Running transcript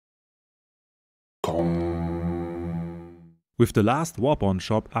With the last warbond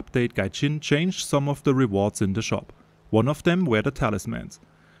shop update, Gaijin changed some of the rewards in the shop. One of them were the talismans.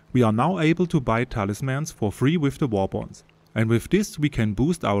 We are now able to buy talismans for free with the warbonds. And with this we can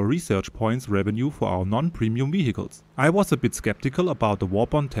boost our research points revenue for our non-premium vehicles. I was a bit skeptical about the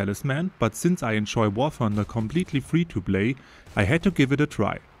warbond talisman, but since I enjoy War Thunder completely free to play, I had to give it a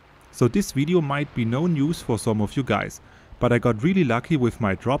try. So this video might be no news for some of you guys, but I got really lucky with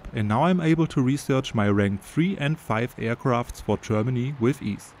my drop and now I'm able to research my rank 3 and 5 aircrafts for Germany with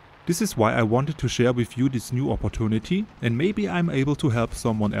ease. This is why I wanted to share with you this new opportunity, and maybe I'm able to help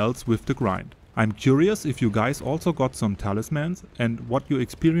someone else with the grind. I'm curious if you guys also got some talismans and what your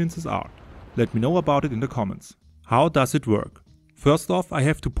experiences are. Let me know about it in the comments. How does it work? First off, I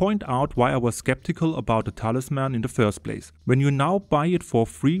have to point out why I was skeptical about the talisman in the first place. When you now buy it for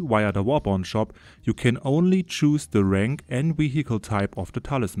free via the warbond shop, you can only choose the rank and vehicle type of the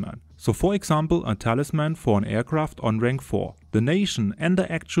talisman. So for example, a talisman for an aircraft on rank 4. The nation and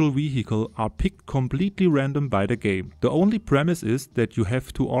the actual vehicle are picked completely random by the game. The only premise is that you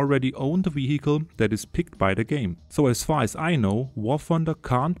have to already own the vehicle that is picked by the game. So as far as I know, War Thunder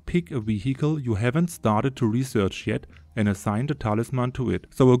can't pick a vehicle you haven't started to research yet and assign the talisman to it.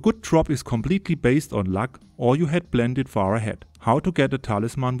 So a good drop is completely based on luck, or you had planned it far ahead. How to get a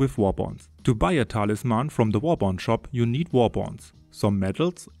talisman with warbonds? To buy a talisman from the warbond shop you need warbonds, some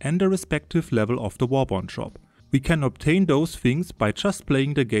medals and the respective level of the warbond shop. We can obtain those things by just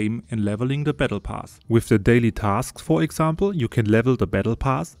playing the game and leveling the battle pass. With the daily tasks, for example, you can level the battle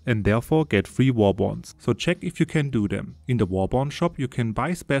pass and therefore get free warbonds. So check if you can do them. In the warbond shop you can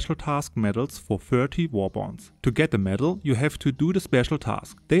buy special task medals for 30 warbonds. To get a medal you have to do the special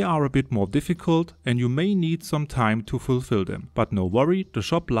task. They are a bit more difficult and you may need some time to fulfill them. But no worry, the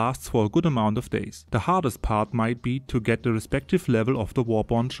shop lasts for a good amount of days. The hardest part might be to get the respective level of the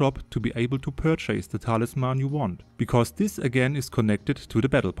warbond shop to be able to purchase the talisman you want, because this again is connected to the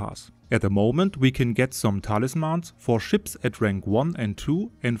battle pass. At the moment we can get some talismans for ships at rank 1 and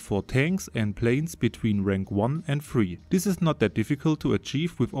 2 and for tanks and planes between rank 1 and 3. This is not that difficult to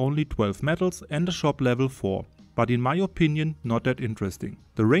achieve with only 12 medals and a shop level 4. But in my opinion not that interesting.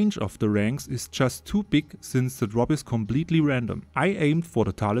 The range of the ranks is just too big since the drop is completely random. I aimed for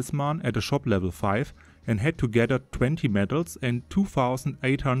the talisman at a shop level 5 and had to gather 20 medals and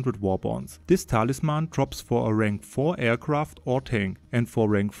 2800 warbonds. This talisman drops for a rank 4 aircraft or tank and for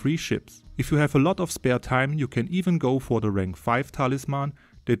rank 3 ships. If you have a lot of spare time you can even go for the rank 5 talisman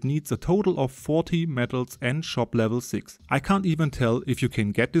that needs a total of 40 medals and shop level 6. I can't even tell if you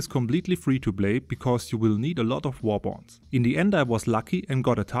can get this completely free to play because you will need a lot of warbonds. In the end I was lucky and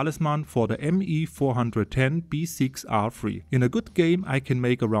got a talisman for the ME 410 B6R3. In a good game I can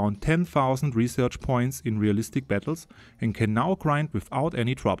make around 10,000 research points in realistic battles and can now grind without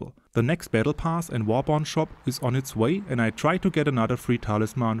any trouble. The next battle pass and warbond shop is on its way and I try to get another free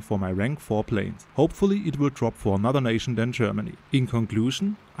talisman for my rank 4 planes. Hopefully it will drop for another nation than Germany. In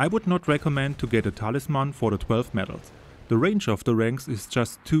conclusion, I would not recommend to get a talisman for the 12 medals. The range of the ranks is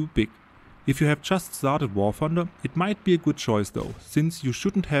just too big. If you have just started War Thunder, it might be a good choice though, since you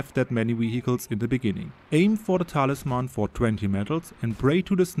shouldn't have that many vehicles in the beginning. Aim for the talisman for 20 medals and pray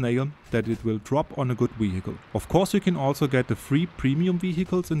to the snail that it will drop on a good vehicle. Of course you can also get the free premium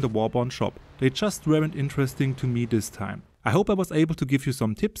vehicles in the warbond shop. They just weren't interesting to me this time. I hope I was able to give you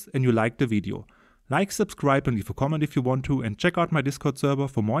some tips and you liked the video. Like, subscribe and leave a comment if you want to, and check out my Discord server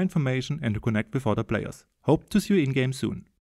for more information and to connect with other players. Hope to see you in game soon.